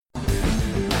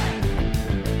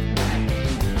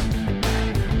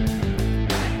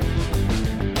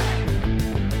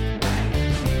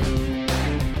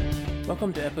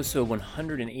Welcome to episode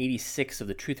 186 of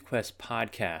the Truth Quest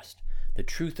podcast, The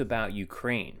Truth About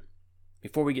Ukraine.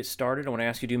 Before we get started, I want to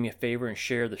ask you to do me a favor and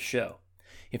share the show.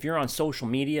 If you're on social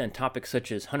media and topics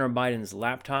such as Hunter Biden's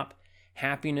laptop,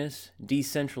 happiness,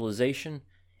 decentralization,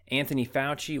 Anthony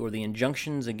Fauci, or the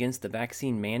injunctions against the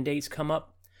vaccine mandates come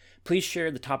up, please share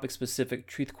the topic-specific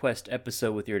Truth Quest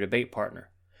episode with your debate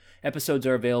partner. Episodes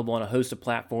are available on a host of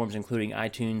platforms including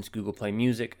iTunes, Google Play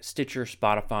Music, Stitcher,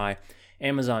 Spotify,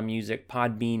 Amazon Music,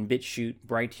 Podbean, BitChute,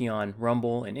 Brighteon,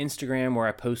 Rumble, and Instagram, where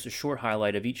I post a short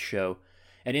highlight of each show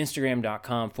at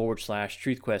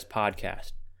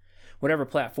instagram.com/TruthQuestPodcast. Whatever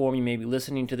platform you may be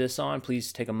listening to this on,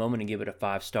 please take a moment and give it a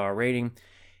 5-star rating,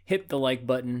 hit the like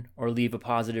button, or leave a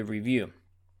positive review.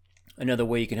 Another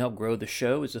way you can help grow the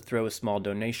show is to throw a small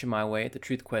donation my way at the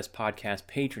Truth Quest Podcast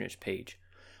patronage page.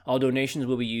 All donations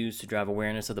will be used to drive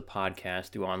awareness of the podcast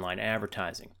through online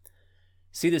advertising.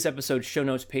 See this episode's show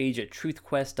notes page at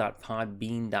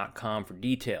truthquest.podbean.com for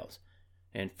details.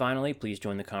 And finally, please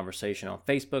join the conversation on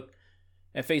Facebook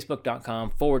at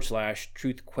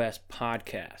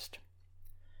facebook.com/truthquestpodcast.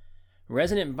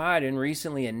 President Biden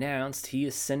recently announced he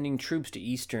is sending troops to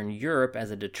Eastern Europe as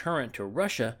a deterrent to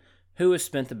Russia, who has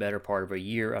spent the better part of a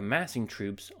year amassing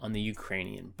troops on the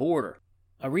Ukrainian border.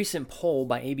 A recent poll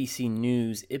by ABC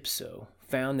News Ipsos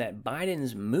found that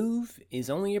Biden's move is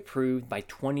only approved by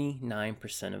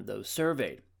 29% of those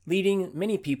surveyed, leading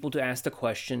many people to ask the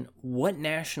question, what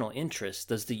national interest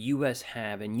does the U.S.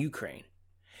 have in Ukraine?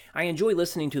 I enjoy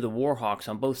listening to the war hawks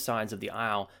on both sides of the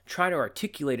aisle try to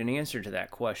articulate an answer to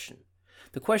that question.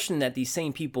 The question that these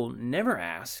same people never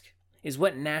ask is,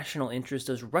 what national interest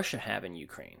does Russia have in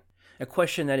Ukraine? A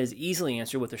question that is easily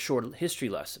answered with a short history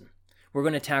lesson. We're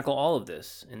going to tackle all of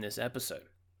this in this episode.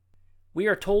 We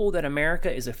are told that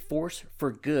America is a force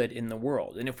for good in the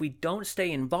world, and if we don't stay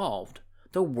involved,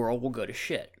 the world will go to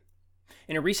shit.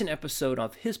 In a recent episode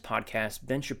of his podcast,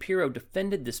 Ben Shapiro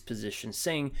defended this position,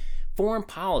 saying foreign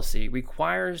policy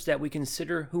requires that we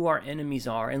consider who our enemies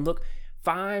are and look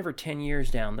 5 or 10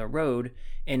 years down the road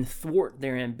and thwart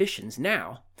their ambitions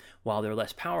now, while they're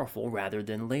less powerful, rather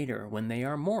than later when they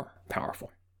are more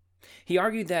powerful. He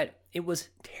argued that it was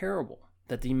terrible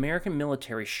that the American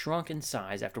military shrunk in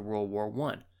size after World War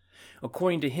I.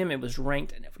 According to him, it was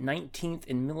ranked 19th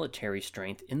in military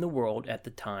strength in the world at the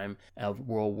time of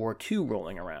World War II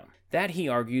rolling around. That, he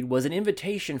argued, was an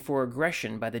invitation for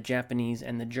aggression by the Japanese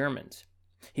and the Germans.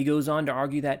 He goes on to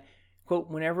argue that, quote,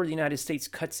 whenever the United States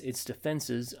cuts its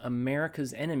defenses,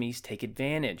 America's enemies take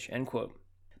advantage, end quote.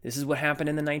 This is what happened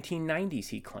in the 1990s,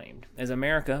 he claimed, as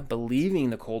America, believing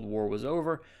the Cold War was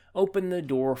over, opened the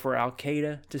door for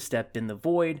Al-Qaeda to step in the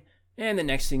void, and the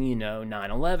next thing you know,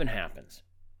 9/11 happens.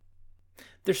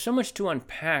 There's so much to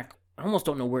unpack, I almost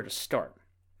don't know where to start.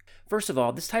 First of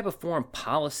all, this type of foreign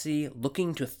policy,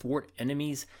 looking to thwart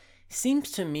enemies, seems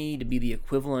to me to be the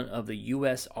equivalent of the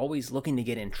U.S. always looking to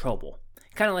get in trouble,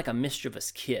 kind of like a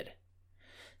mischievous kid.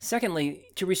 Secondly,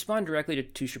 to respond directly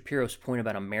to Shapiro's point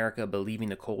about America believing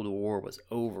the Cold War was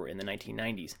over in the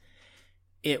 1990s,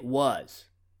 it was.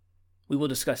 We will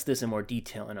discuss this in more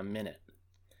detail in a minute.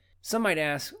 Some might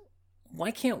ask,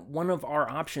 why can't one of our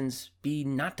options be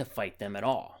not to fight them at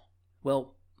all?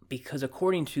 Well, because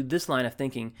according to this line of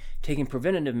thinking, taking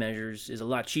preventative measures is a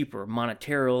lot cheaper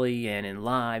monetarily and in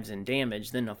lives and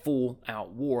damage than a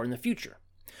full-out war in the future.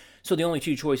 So the only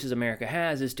two choices America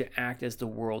has is to act as the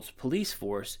world's police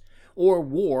force, or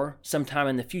war sometime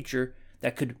in the future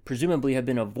that could presumably have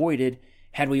been avoided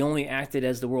had we only acted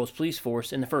as the world's police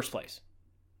force in the first place.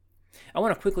 I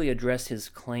want to quickly address his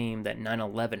claim that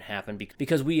 9/11 happened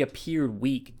because we appeared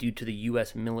weak due to the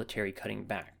U.S. military cutting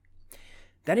back.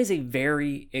 That is a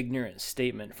very ignorant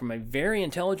statement from a very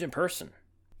intelligent person.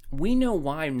 We know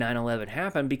why 9/11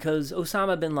 happened because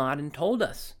Osama bin Laden told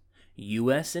us.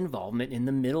 U.S. involvement in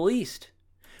the Middle East.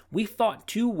 We fought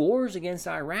 2 wars against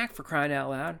Iraq, for crying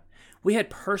out loud. We had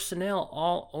personnel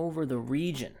all over the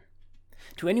region.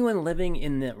 To anyone living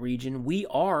in that region, we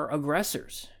are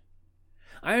aggressors.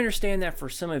 I understand that for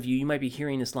some of you, you might be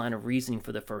hearing this line of reasoning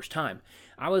for the first time.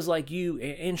 I was like you,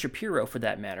 and Shapiro for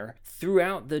that matter,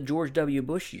 throughout the George W.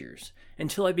 Bush years,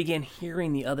 until I began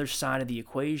hearing the other side of the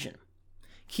equation.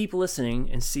 Keep listening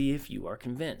and see if you are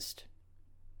convinced.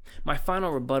 My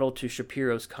final rebuttal to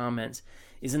Shapiro's comments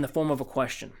is in the form of a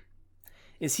question.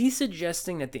 Is he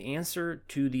suggesting that the answer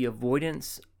to the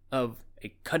avoidance of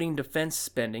a cutting defense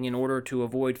spending in order to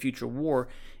avoid future war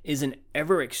is an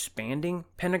ever-expanding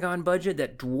Pentagon budget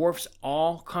that dwarfs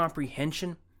all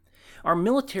comprehension? Our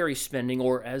military spending,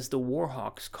 or as the war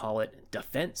hawks call it,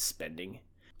 defense spending,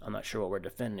 I'm not sure what we're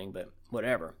defending, but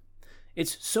whatever,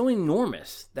 It's so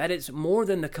enormous that it's more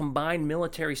than the combined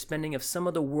military spending of some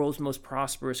of the world's most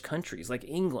prosperous countries like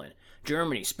England,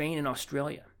 Germany, Spain, and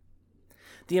Australia.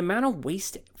 The amount of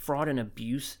waste, fraud, and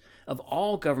abuse of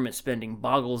all government spending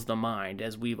boggles the mind,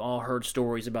 as we've all heard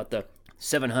stories about the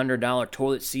 $700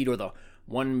 toilet seat or the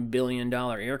 $1 billion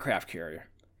aircraft carrier.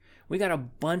 We got a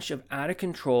bunch of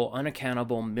out-of-control,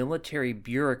 unaccountable military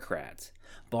bureaucrats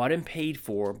bought and paid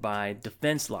for by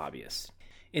defense lobbyists.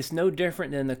 It's no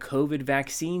different than the COVID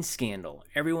vaccine scandal.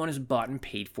 Everyone is bought and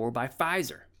paid for by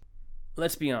Pfizer.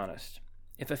 Let's be honest.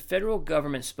 If a federal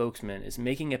government spokesman is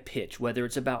making a pitch, whether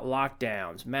it's about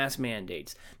lockdowns, mask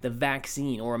mandates, the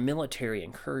vaccine, or a military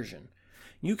incursion,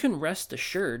 you can rest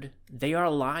assured they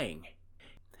are lying.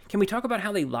 Can we talk about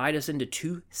how they lied us into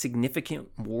 2 significant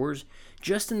wars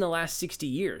just in the last 60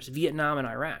 years, Vietnam and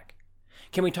Iraq?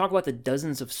 Can we talk about the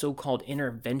dozens of so-called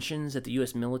interventions that the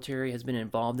U.S. military has been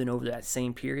involved in over that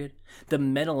same period? The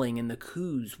meddling and the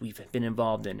coups we've been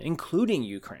involved in, including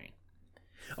Ukraine.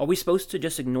 Are we supposed to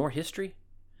just ignore history?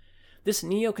 This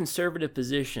neoconservative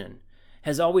position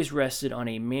has always rested on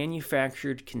a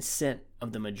manufactured consent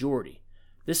of the majority.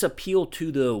 This appeal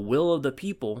to the will of the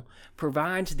people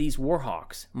provides these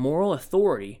warhawks moral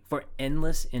authority for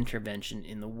endless intervention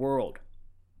in the world.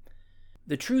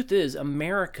 The truth is,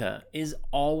 America is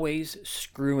always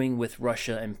screwing with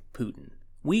Russia and Putin.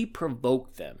 We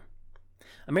provoke them.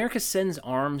 America sends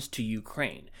arms to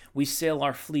Ukraine. We sail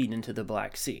our fleet into the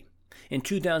Black Sea. In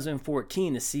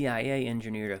 2014, the CIA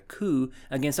engineered a coup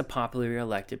against a popularly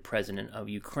elected president of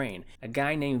Ukraine, a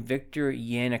guy named Viktor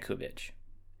Yanukovych.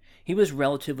 He was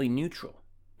relatively neutral.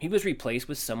 He was replaced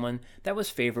with someone that was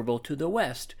favorable to the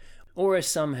West, or as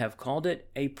some have called it,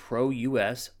 a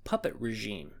pro-US puppet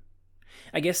regime.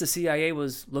 I guess the CIA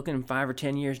was looking 5 or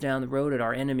 10 years down the road at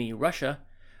our enemy, Russia,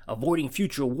 avoiding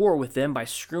future war with them by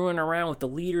screwing around with the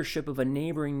leadership of a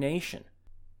neighboring nation.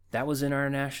 That was in our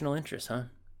national interest, huh?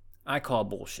 I call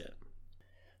bullshit.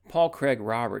 Paul Craig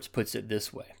Roberts puts it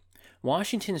this way.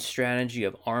 Washington's strategy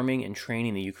of arming and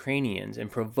training the Ukrainians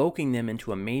and provoking them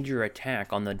into a major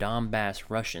attack on the Donbass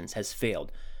Russians has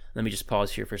failed. Let me just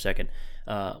pause here for a second.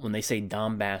 When they say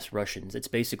Donbass Russians, it's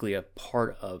basically a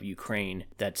part of Ukraine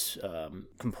that's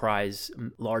comprised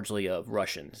largely of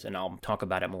Russians, and I'll talk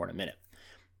about it more in a minute.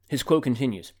 His quote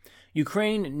continues,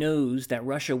 Ukraine knows that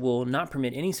Russia will not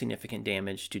permit any significant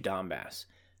damage to Donbass.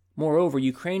 Moreover,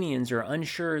 Ukrainians are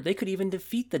unsure they could even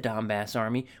defeat the Donbass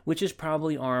army, which is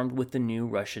probably armed with the new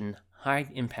Russian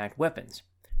high-impact weapons.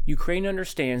 Ukraine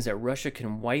understands that Russia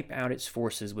can wipe out its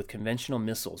forces with conventional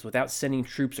missiles without sending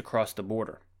troops across the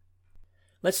border.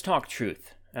 Let's talk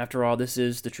truth. After all, this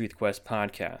is the Truth Quest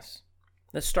podcast.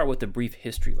 Let's start with a brief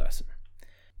history lesson.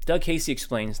 Doug Casey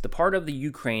explains the part of the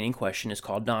Ukraine in question is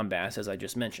called Donbass, as I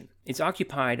just mentioned. It's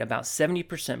occupied about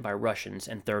 70% by Russians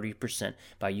and 30%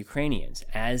 by Ukrainians,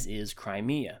 as is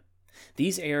Crimea.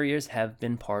 These areas have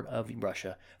been part of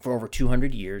Russia for over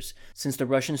 200 years, since the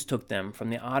Russians took them from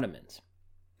the Ottomans.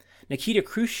 Nikita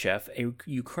Khrushchev, a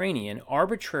Ukrainian,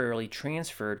 arbitrarily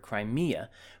transferred Crimea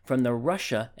from the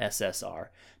Russia SSR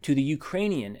to the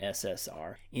Ukrainian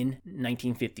SSR in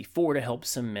 1954 to help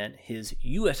cement his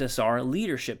USSR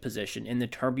leadership position in the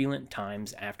turbulent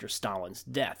times after Stalin's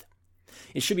death.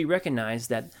 It should be recognized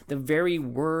that the very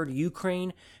word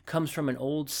Ukraine comes from an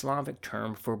old Slavic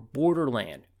term for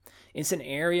borderland. It's an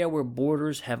area where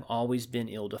borders have always been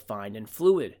ill-defined and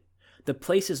fluid. The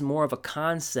place is more of a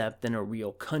concept than a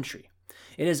real country.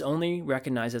 It is only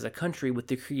recognized as a country with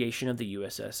the creation of the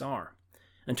USSR.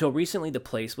 Until recently, the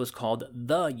place was called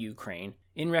the Ukraine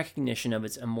in recognition of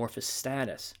its amorphous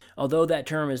status, although that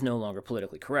term is no longer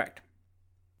politically correct.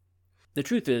 The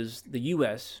truth is, the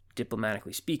U.S.,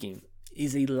 diplomatically speaking,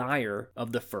 is a liar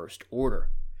of the first order,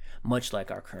 much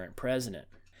like our current president.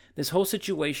 This whole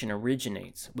situation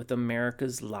originates with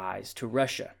America's lies to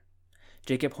Russia.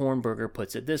 Jacob Hornberger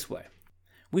puts it this way.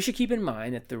 We should keep in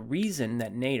mind that the reason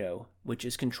that NATO, which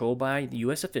is controlled by the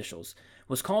U.S. officials,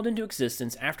 was called into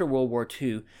existence after World War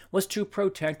II was to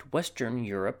protect Western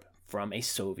Europe from a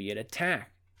Soviet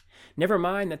attack. Never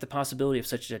mind that the possibility of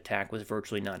such an attack was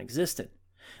virtually non-existent.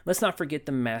 Let's not forget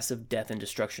the massive death and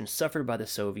destruction suffered by the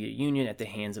Soviet Union at the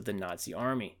hands of the Nazi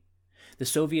army. The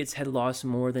Soviets had lost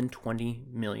more than 20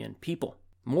 million people.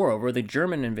 Moreover, the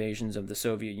German invasions of the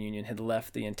Soviet Union had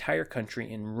left the entire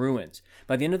country in ruins.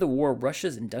 By the end of the war,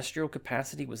 Russia's industrial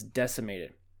capacity was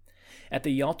decimated. At the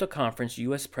Yalta Conference,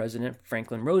 U.S. President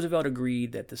Franklin Roosevelt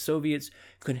agreed that the Soviets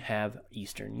could have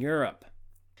Eastern Europe.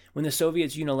 When the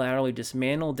Soviets unilaterally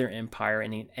dismantled their empire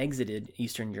and exited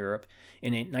Eastern Europe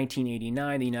in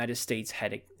 1989, the United States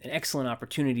had an excellent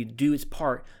opportunity to do its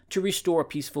part to restore a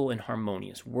peaceful and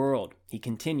harmonious world. He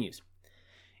continues,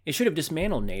 It should have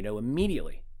dismantled NATO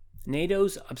immediately.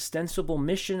 NATO's ostensible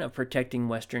mission of protecting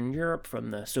Western Europe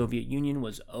from the Soviet Union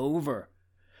was over.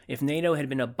 If NATO had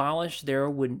been abolished, there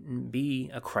wouldn't be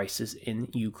a crisis in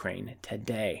Ukraine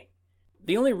today.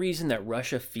 The only reason that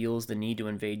Russia feels the need to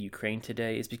invade Ukraine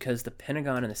today is because the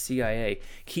Pentagon and the CIA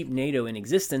keep NATO in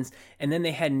existence, and then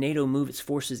they had NATO move its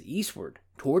forces eastward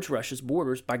towards Russia's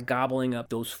borders by gobbling up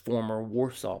those former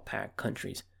Warsaw Pact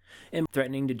countries and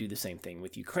threatening to do the same thing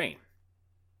with Ukraine.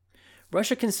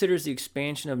 Russia considers the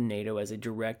expansion of NATO as a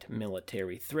direct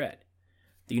military threat.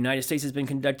 The United States has been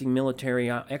conducting military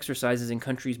exercises in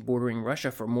countries bordering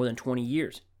Russia for more than 20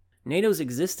 years. NATO's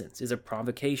existence is a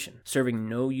provocation, serving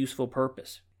no useful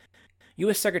purpose.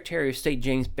 U.S. Secretary of State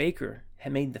James Baker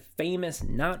had made the famous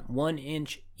not 1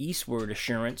 inch eastward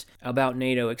assurance about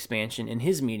NATO expansion in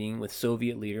his meeting with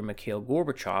Soviet leader Mikhail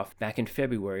Gorbachev back in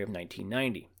February of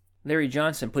 1990. Larry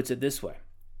Johnson puts it this way: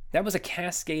 "That was a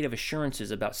cascade of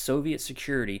assurances about Soviet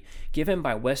security given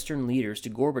by Western leaders to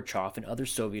Gorbachev and other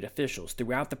Soviet officials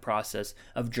throughout the process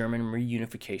of German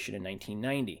reunification in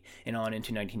 1990 and on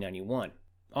into 1991.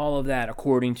 All of that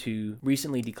according to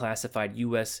recently declassified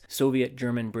U.S., Soviet,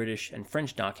 German, British, and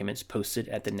French documents posted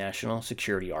at the National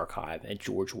Security Archive at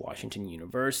George Washington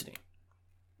University."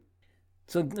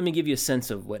 So let me give you a sense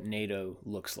of what NATO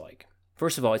looks like.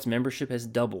 First of all, its membership has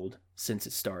doubled since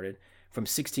it started, from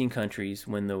 16 countries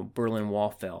when the Berlin Wall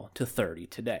fell to 30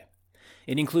 today.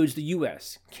 It includes the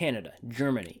U.S., Canada,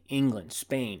 Germany, England,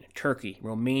 Spain, Turkey,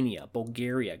 Romania,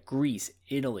 Bulgaria, Greece,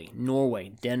 Italy,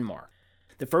 Norway, Denmark.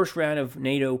 The first round of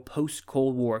NATO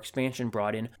post-Cold War expansion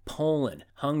brought in Poland,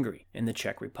 Hungary, and the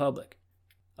Czech Republic.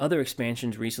 Other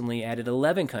expansions recently added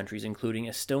 11 countries, including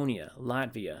Estonia,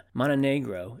 Latvia,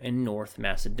 Montenegro, and North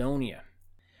Macedonia.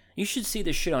 You should see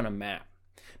this shit on a map.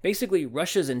 Basically,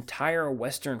 Russia's entire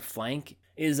western flank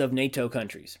is of NATO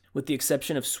countries, with the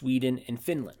exception of Sweden and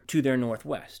Finland to their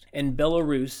northwest, and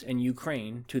Belarus and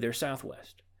Ukraine to their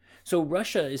southwest. So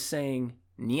Russia is saying,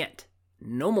 "Niet,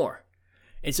 no more."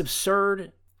 It's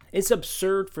absurd. It's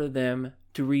absurd for them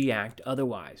to react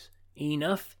otherwise.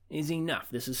 Enough is enough.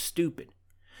 This is stupid.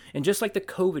 And just like the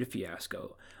COVID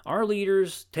fiasco, our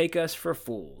leaders take us for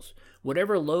fools.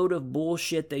 Whatever load of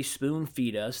bullshit they spoon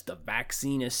feed us, the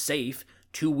vaccine is safe,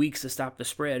 2 weeks to stop the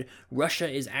spread, Russia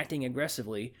is acting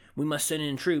aggressively, we must send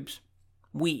in troops,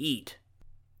 we eat.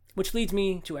 Which leads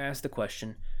me to ask the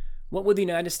question, what would the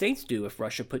United States do if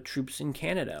Russia put troops in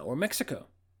Canada or Mexico?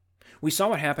 We saw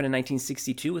what happened in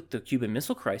 1962 with the Cuban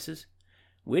Missile Crisis.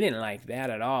 We didn't like that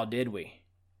at all, did we?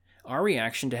 Our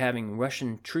reaction to having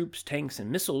Russian troops, tanks, and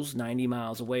missiles 90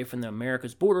 miles away from the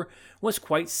America's border was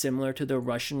quite similar to the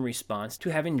Russian response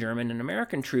to having German and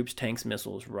American troops, tanks,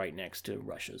 missiles right next to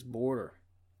Russia's border.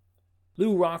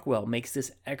 Lew Rockwell makes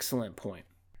this excellent point.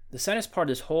 The saddest part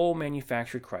of this whole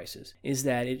manufactured crisis is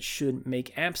that it should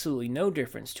make absolutely no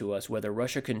difference to us whether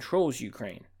Russia controls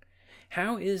Ukraine.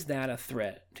 How is that a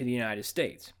threat to the United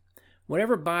States?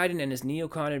 Whatever Biden and his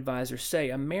neocon advisors say,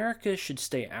 America should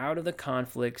stay out of the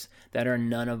conflicts that are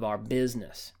none of our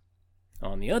business.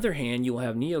 On the other hand, you will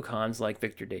have neocons like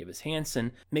Victor Davis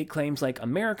Hanson make claims like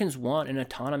Americans want an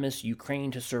autonomous Ukraine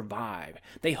to survive.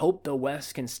 They hope the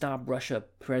West can stop Russia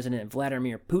President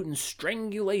Vladimir Putin's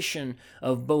strangulation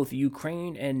of both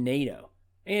Ukraine and NATO.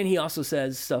 And he also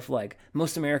says stuff like,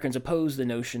 most Americans oppose the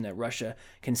notion that Russia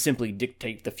can simply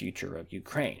dictate the future of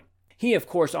Ukraine. He, of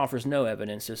course, offers no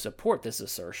evidence to support this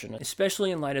assertion, especially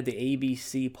in light of the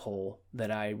ABC poll that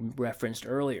I referenced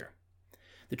earlier.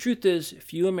 The truth is,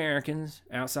 few Americans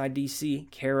outside D.C.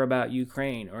 care about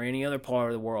Ukraine or any other part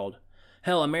of the world.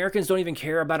 Hell, Americans don't even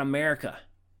care about America.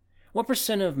 What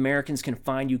percent of Americans can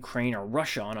find Ukraine or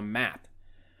Russia on a map?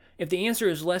 If the answer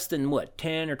is less than,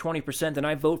 10 or 20%, then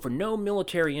I vote for no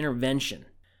military intervention.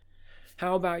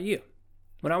 How about you?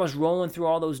 When I was rolling through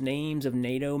all those names of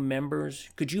NATO members,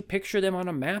 could you picture them on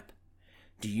a map?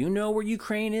 Do you know where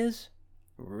Ukraine is?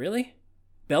 Really?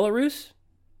 Belarus?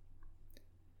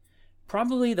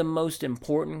 Probably the most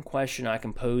important question I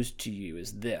can pose to you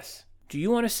is this. Do you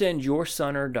want to send your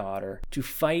son or daughter to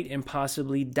fight and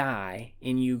possibly die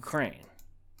in Ukraine?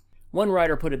 One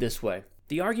writer put it this way.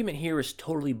 The argument here is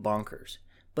totally bonkers,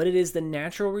 but it is the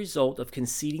natural result of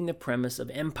conceding the premise of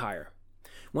empire.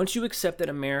 Once you accept that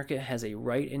America has a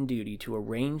right and duty to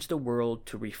arrange the world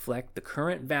to reflect the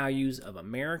current values of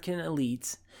American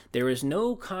elites, there is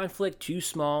no conflict too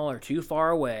small or too far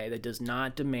away that does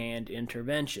not demand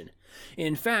intervention.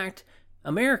 In fact,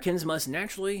 Americans must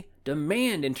naturally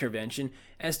demand intervention,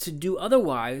 as to do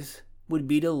otherwise would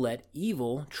be to let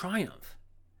evil triumph.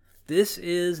 This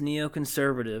is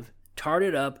neoconservative,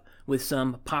 tarted up with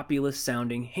some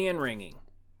populist-sounding hand-wringing.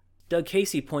 Doug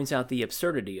Casey points out the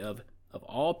absurdity of of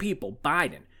all people,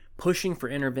 Biden, pushing for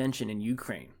intervention in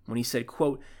Ukraine when he said,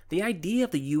 quote, "The idea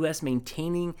of the U.S.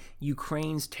 maintaining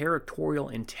Ukraine's territorial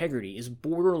integrity is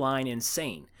borderline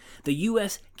insane. The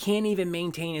U.S. can't even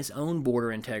maintain its own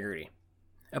border integrity.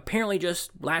 Apparently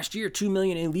just last year, 2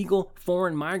 million illegal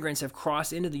foreign migrants have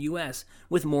crossed into the U.S.,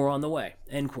 with more on the way,"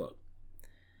 end quote.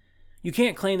 You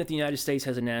can't claim that the United States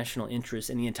has a national interest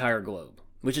in the entire globe,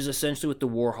 which is essentially what the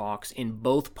war hawks in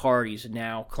both parties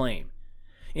now claim.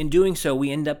 In doing so,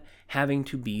 we end up having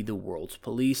to be the world's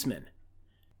policeman.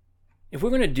 If we're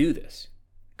going to do this,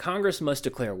 Congress must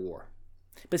declare war.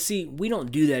 But see, we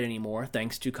don't do that anymore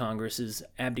thanks to Congress's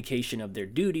abdication of their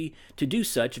duty to do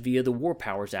such via the War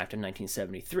Powers Act of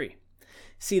 1973.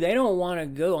 See, they don't want to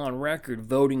go on record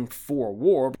voting for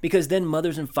war because then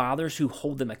mothers and fathers who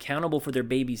hold them accountable for their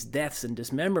babies' deaths and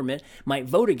dismemberment might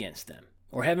vote against them,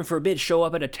 or heaven forbid, show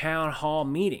up at a town hall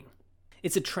meeting.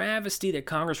 It's a travesty that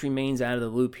Congress remains out of the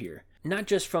loop here, not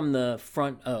just from the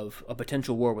front of a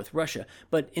potential war with Russia,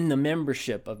 but in the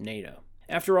membership of NATO.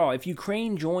 After all, if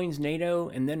Ukraine joins NATO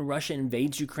and then Russia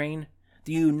invades Ukraine,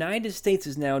 the United States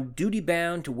is now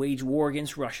duty-bound to wage war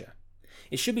against Russia.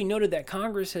 It should be noted that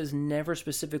Congress has never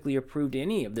specifically approved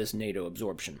any of this NATO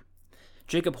absorption.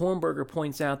 Jacob Hornberger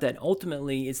points out that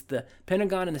ultimately it's the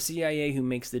Pentagon and the CIA who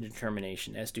makes the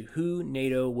determination as to who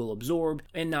NATO will absorb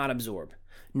and not absorb,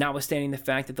 notwithstanding the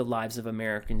fact that the lives of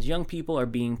Americans' young people are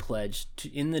being pledged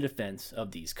in the defense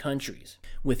of these countries.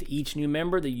 With each new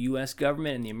member, the U.S.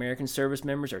 government and the American service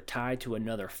members are tied to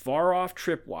another far-off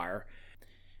tripwire.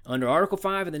 Under Article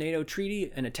 5 of the NATO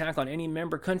Treaty, an attack on any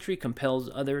member country compels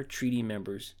other treaty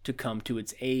members to come to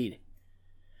its aid.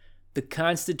 The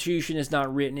Constitution is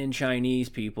not written in Chinese,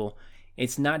 people.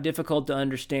 It's not difficult to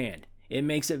understand. It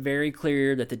makes it very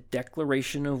clear that the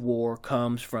declaration of war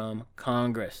comes from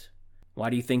Congress. Why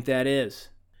do you think that is?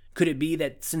 Could it be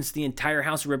that since the entire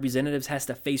House of Representatives has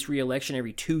to face re-election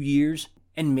every 2 years,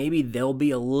 and maybe they'll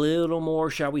be a little more,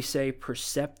 shall we say,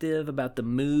 perceptive about the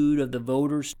mood of the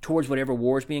voters towards whatever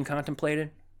war is being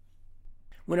contemplated?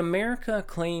 When America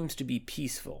claims to be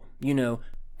peaceful,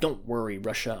 don't worry,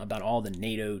 Russia, about all the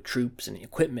NATO troops and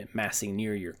equipment massing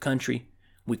near your country.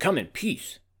 We come in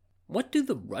peace. What do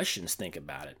the Russians think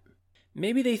about it?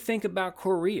 Maybe they think about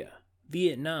Korea,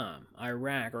 Vietnam,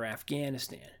 Iraq, or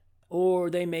Afghanistan. Or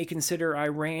they may consider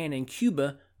Iran and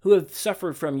Cuba, who have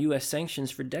suffered from U.S. sanctions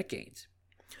for decades.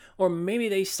 Or maybe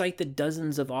they cite the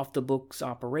dozens of off-the-books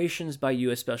operations by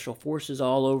U.S. Special Forces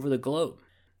all over the globe.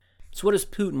 So what does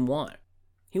Putin want?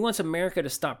 He wants America to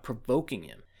stop provoking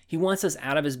him. He wants us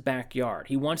out of his backyard.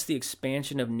 He wants the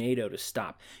expansion of NATO to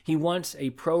stop. He wants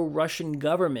a pro-Russian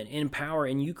government in power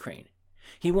in Ukraine.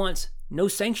 He wants no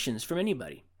sanctions from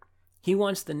anybody. He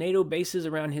wants the NATO bases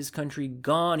around his country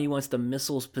gone. He wants the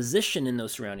missiles positioned in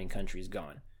those surrounding countries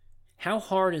gone. How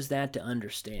hard is that to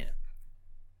understand?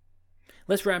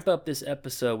 Let's wrap up this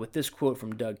episode with this quote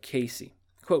from Doug Casey.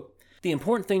 Quote, "The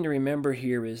important thing to remember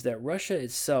here is that Russia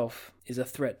itself is a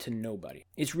threat to nobody.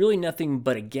 It's really nothing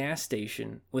but a gas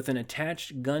station with an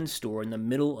attached gun store in the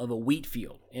middle of a wheat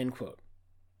field," end quote.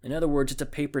 In other words, it's a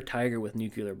paper tiger with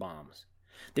nuclear bombs.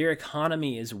 Their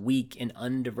economy is weak and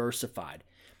undiversified.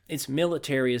 Its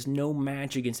military is no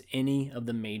match against any of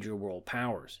the major world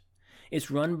powers.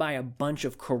 It's run by a bunch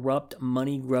of corrupt,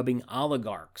 money-grubbing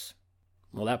oligarchs.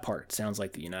 Well, that part sounds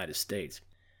like the United States.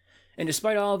 And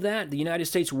despite all of that, the United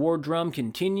States war drum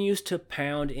continues to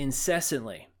pound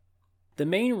incessantly. The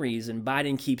main reason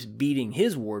Biden keeps beating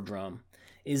his war drum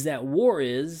is that war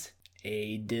is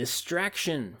a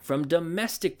distraction from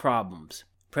domestic problems.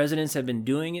 Presidents have been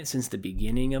doing it since the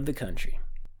beginning of the country.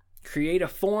 Create a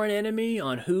foreign enemy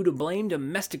on who to blame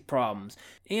domestic problems,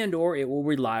 and/or it will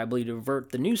reliably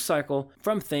divert the news cycle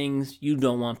from things you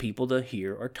don't want people to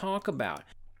hear or talk about.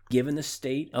 Given the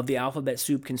state of the alphabet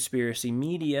soup conspiracy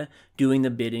media doing the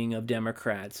bidding of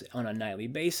Democrats on a nightly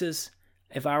basis,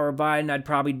 if I were Biden, I'd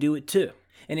probably do it too.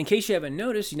 And in case you haven't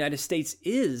noticed, the United States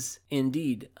is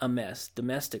indeed a mess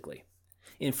domestically.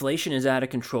 Inflation is out of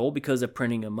control because of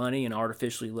printing of money and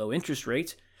artificially low interest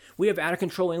rates. We have out of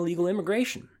control illegal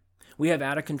immigration. We have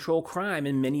out of control crime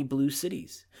in many blue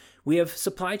cities. We have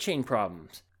supply chain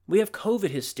problems. We have COVID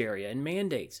hysteria and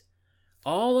mandates.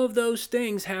 All of those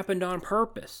things happened on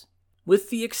purpose.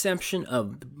 With the exception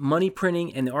of money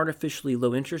printing and the artificially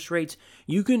low interest rates,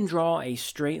 you can draw a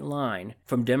straight line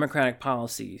from Democratic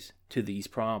policies to these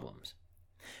problems.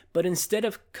 But instead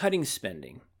of cutting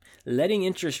spending, letting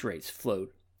interest rates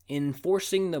float,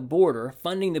 enforcing the border,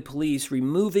 funding the police,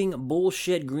 removing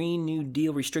bullshit Green New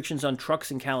Deal restrictions on trucks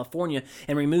in California,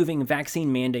 and removing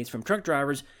vaccine mandates from truck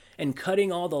drivers, and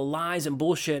cutting all the lies and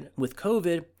bullshit with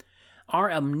COVID, our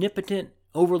omnipotent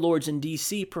Overlords in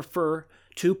D.C. prefer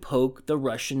to poke the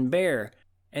Russian bear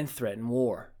and threaten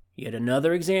war. Yet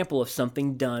another example of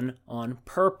something done on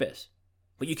purpose.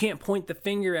 But you can't point the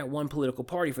finger at one political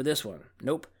party for this one.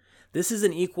 Nope. This is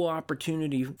an equal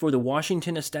opportunity for the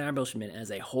Washington establishment as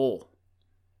a whole.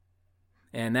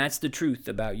 And that's the truth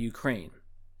about Ukraine.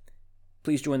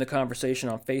 Please join the conversation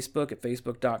on Facebook at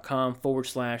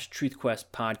facebook.com/TruthQuest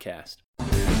podcast.